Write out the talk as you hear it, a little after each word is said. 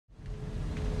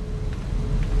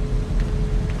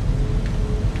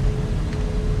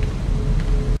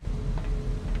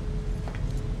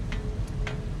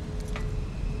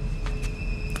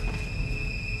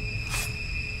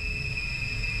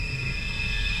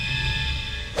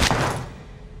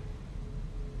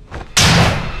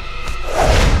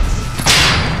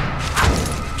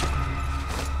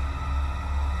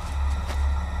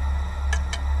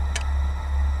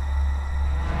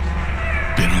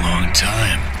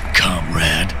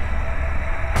comrade.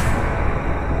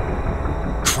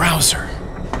 Krauser.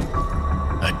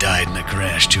 I died in a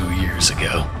crash 2 years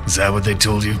ago. Is that what they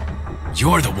told you?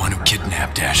 You're the one who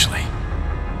kidnapped Ashley.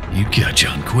 You catch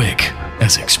on quick,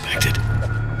 as expected.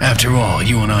 After all,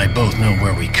 you and I both know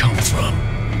where we come from.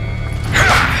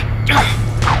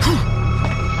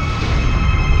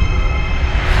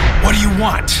 What do you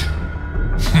want?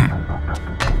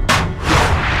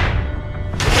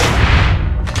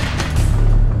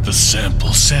 The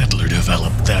sample Sadler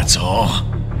developed, that's all.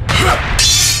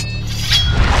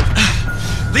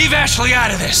 Leave Ashley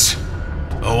out of this!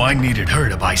 Oh, I needed her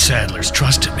to buy Sadler's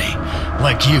trust in me.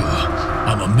 Like you,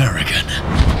 I'm American.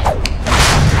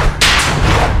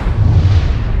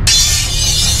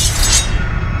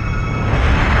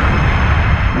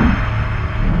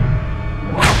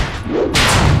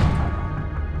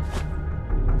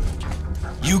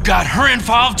 You got her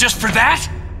involved just for that?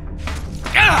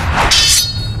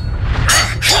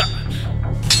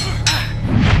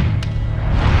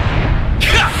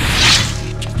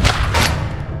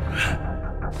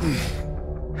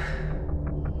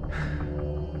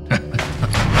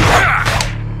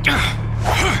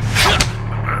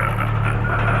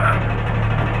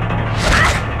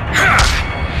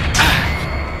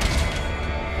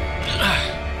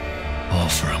 All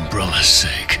for Umbrella's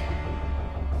sake.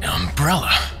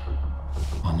 Umbrella?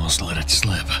 Almost let it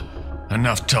slip.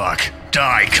 Enough talk.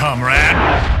 Die, comrade!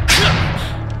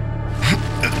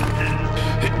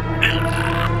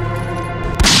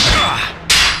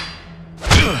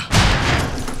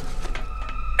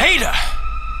 Ada!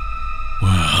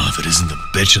 Well, if it isn't the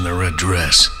bitch in the red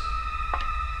dress.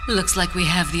 Looks like we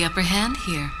have the upper hand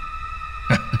here.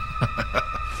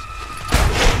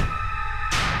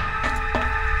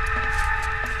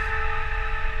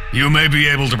 You may be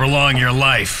able to prolong your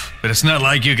life, but it's not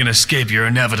like you can escape your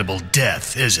inevitable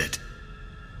death, is it?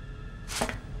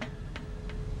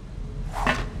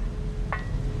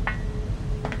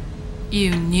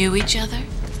 You knew each other?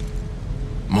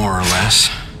 More or less.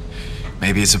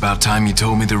 Maybe it's about time you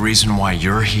told me the reason why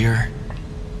you're here.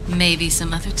 Maybe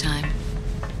some other time.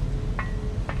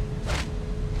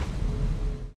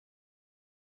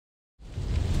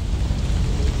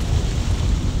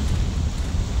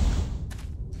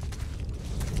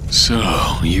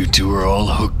 So, you two are all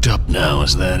hooked up now,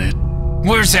 is that it?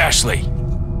 Where's Ashley?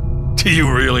 Do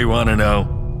you really want to know?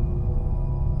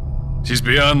 She's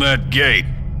beyond that gate.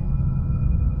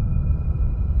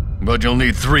 But you'll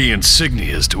need 3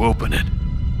 insignias to open it.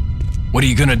 What are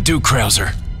you gonna do,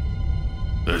 Krauser?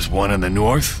 There's one in the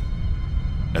north,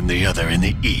 and the other in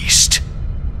the east.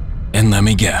 And let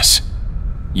me guess,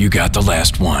 you got the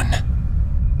last one.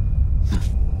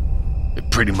 It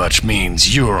pretty much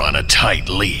means you're on a tight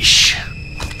leash.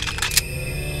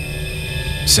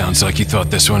 Sounds like you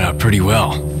thought this one out pretty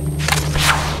well.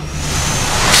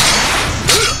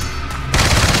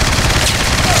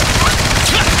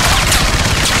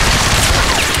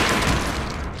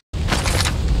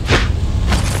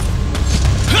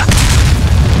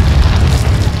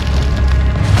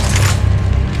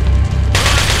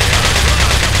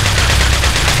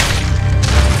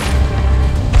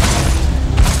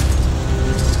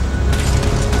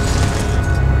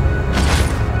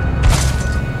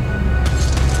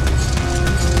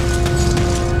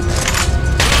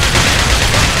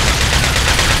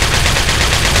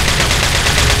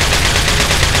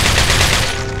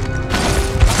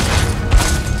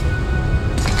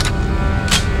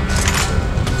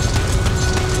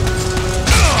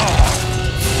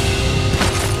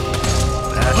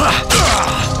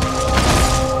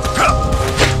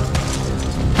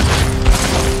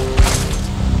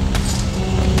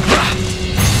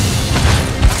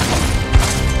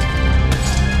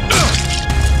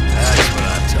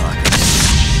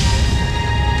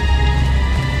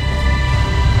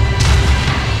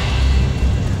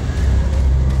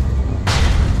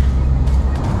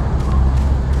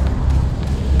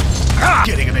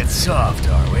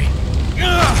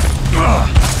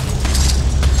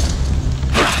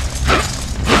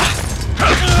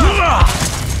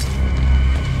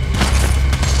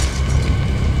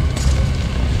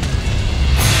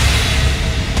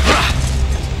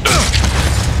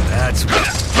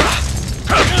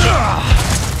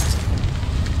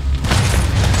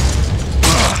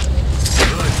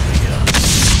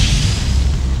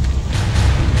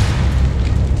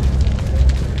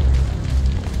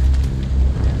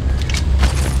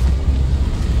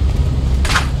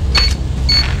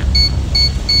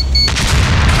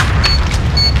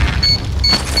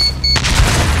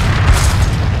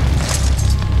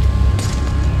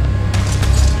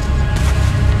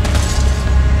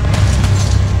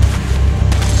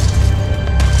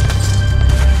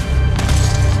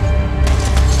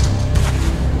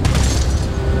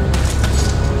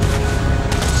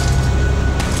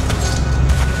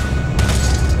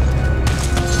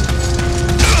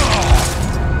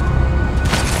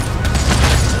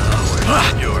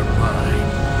 You're mine.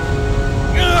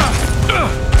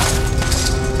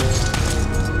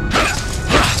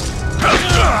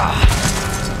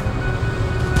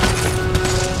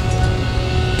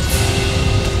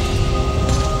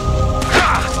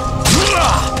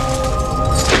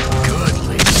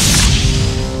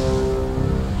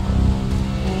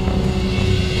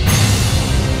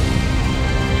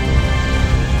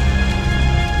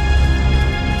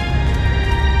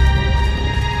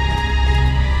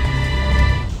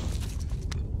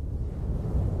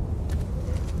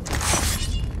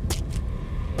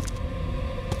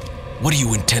 What do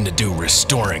you intend to do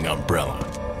restoring Umbrella?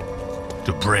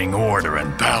 To bring order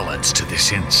and balance to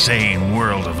this insane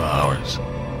world of ours.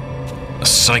 A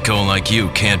psycho like you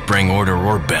can't bring order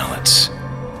or balance.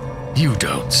 You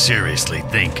don't seriously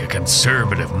think a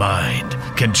conservative mind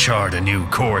can chart a new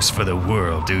course for the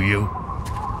world, do you?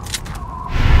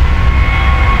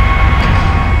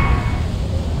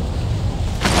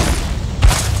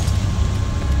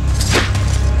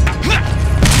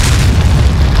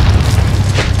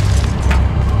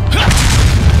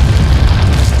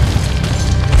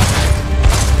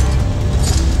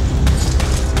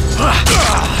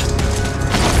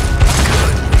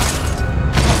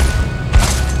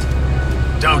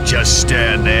 Just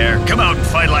stand there. Come out and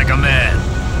fight like a man.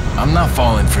 I'm not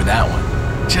falling for that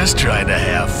one. Just trying to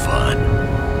have fun.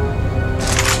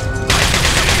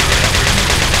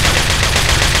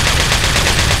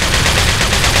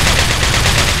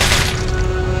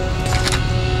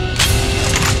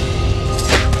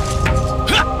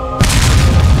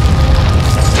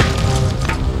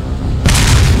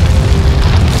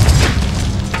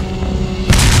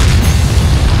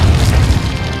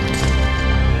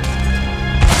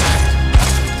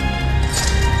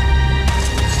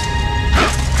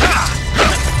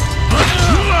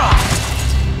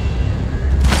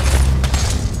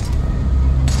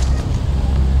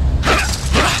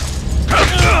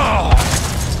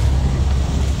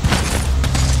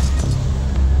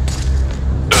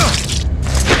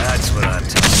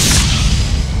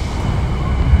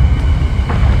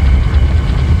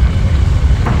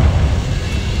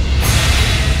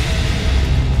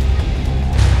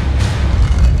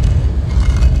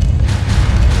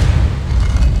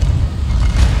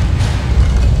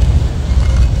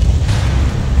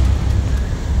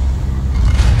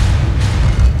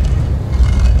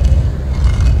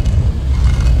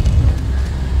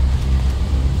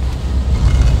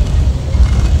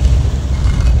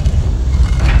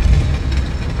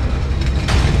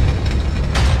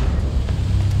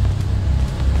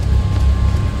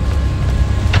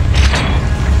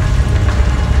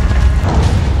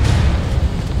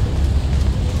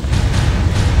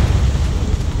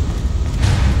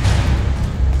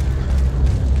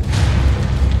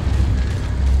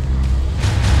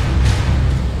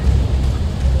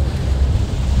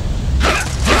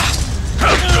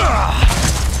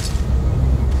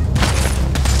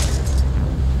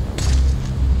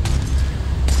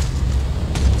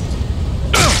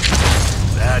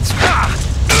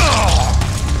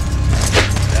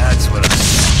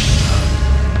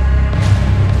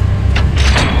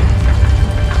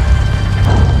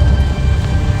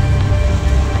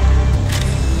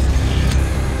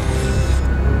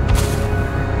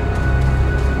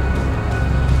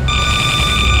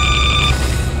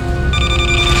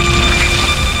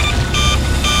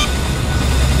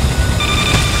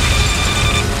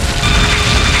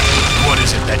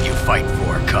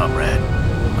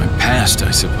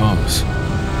 I suppose.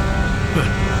 But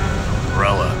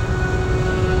Umbrella.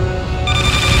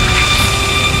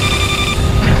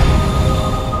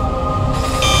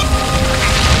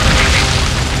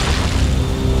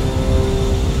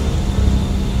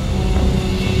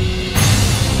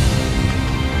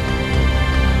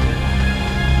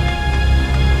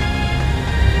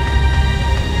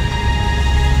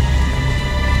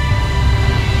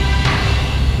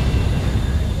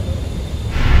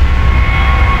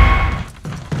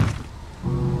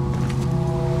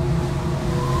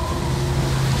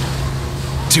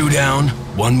 Two down,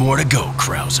 one more to go,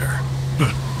 Krauser.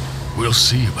 We'll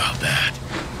see about that.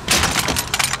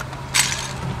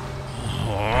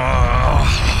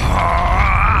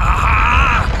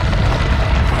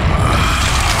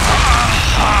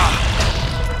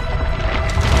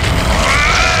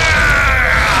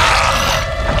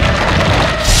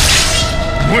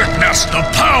 Witness the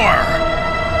power!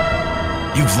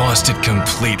 You've lost it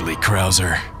completely,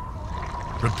 Krauser.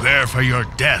 Prepare for your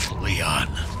death, Leon.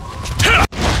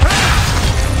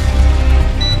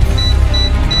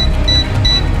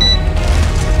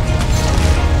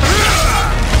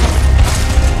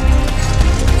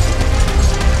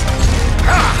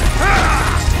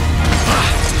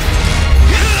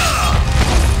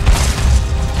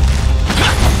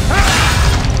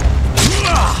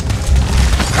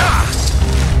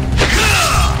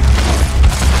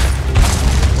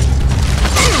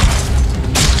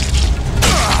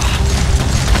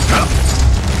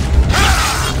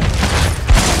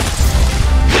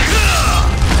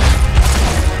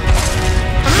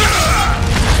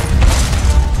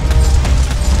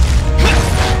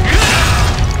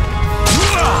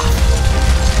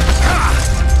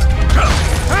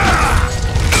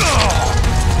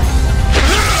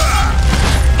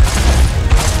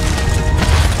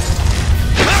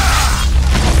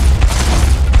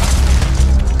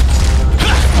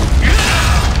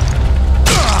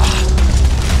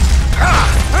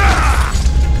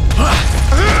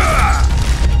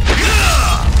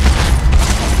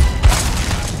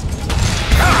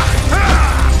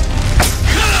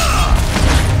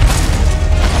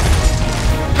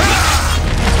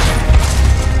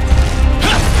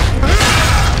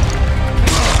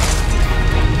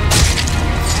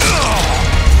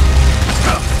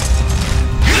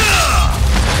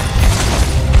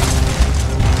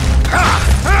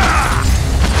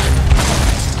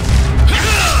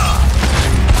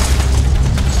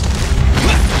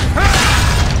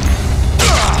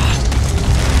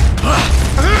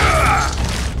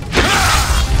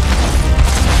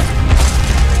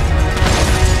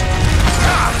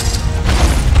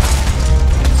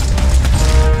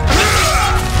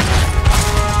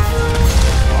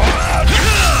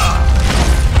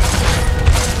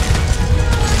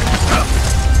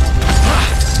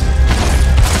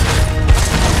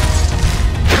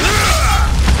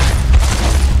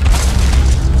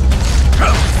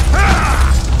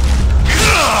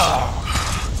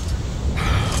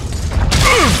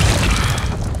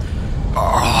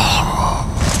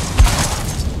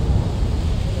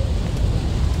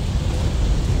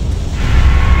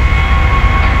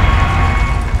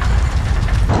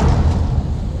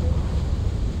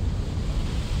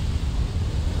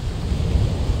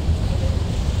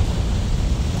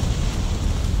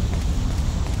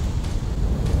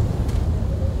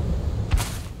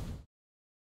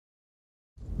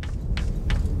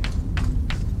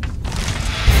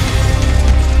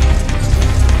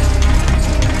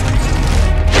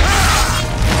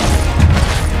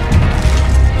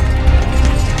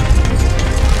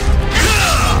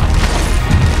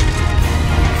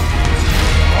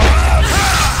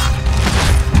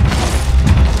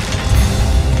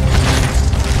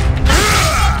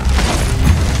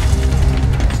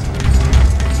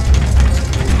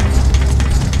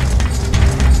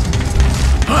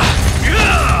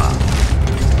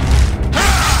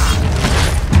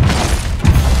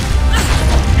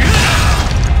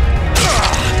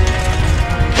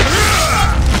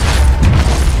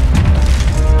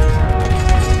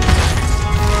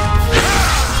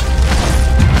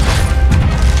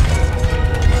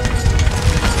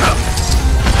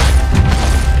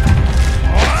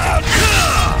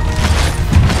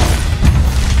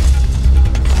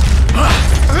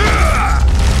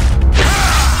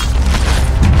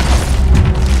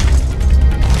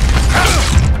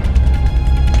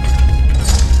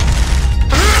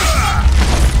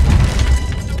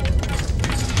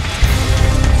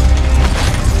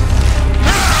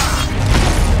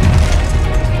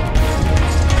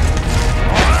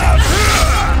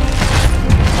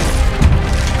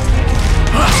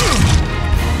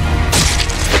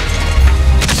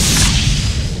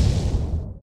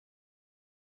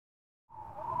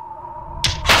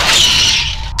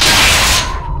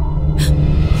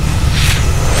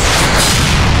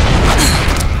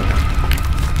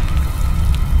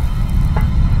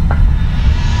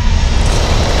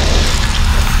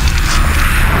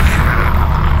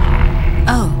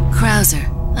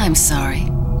 Krauser, I'm sorry.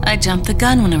 I jumped the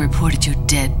gun when I reported you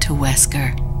dead to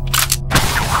Wesker.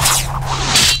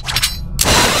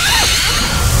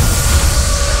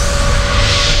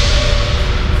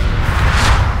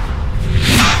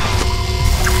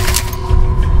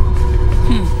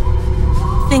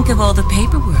 Think of all the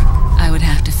paperwork I would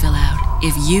have to fill out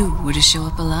if you were to show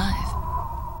up alive.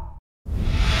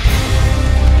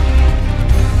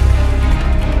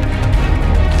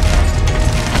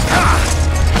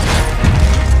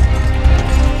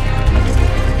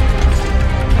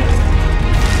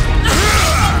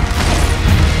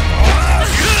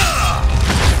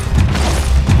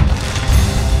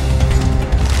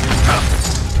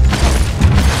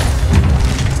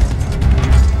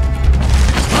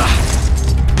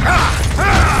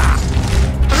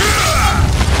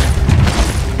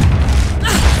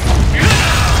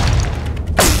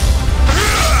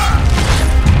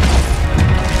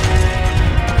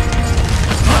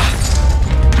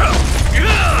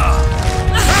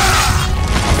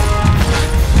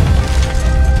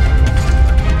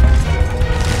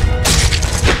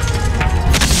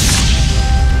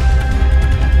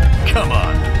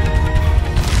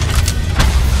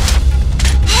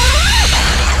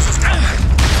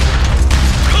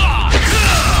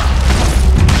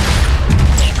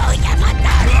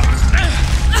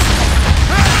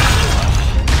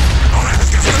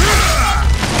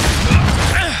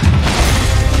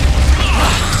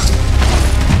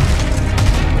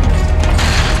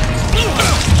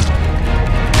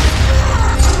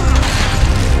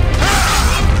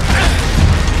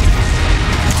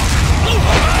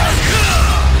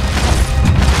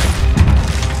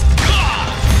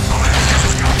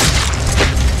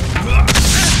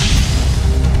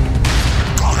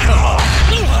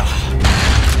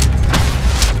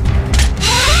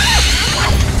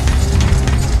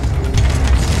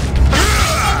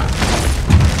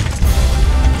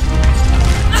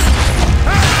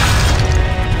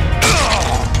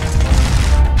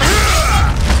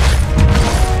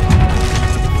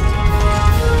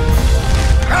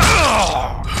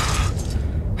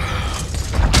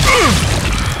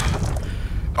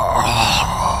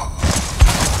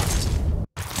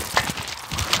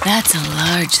 That's a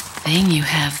large thing you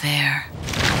have there.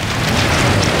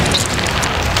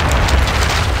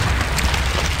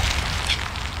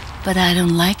 But I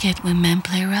don't like it when men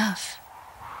play rough.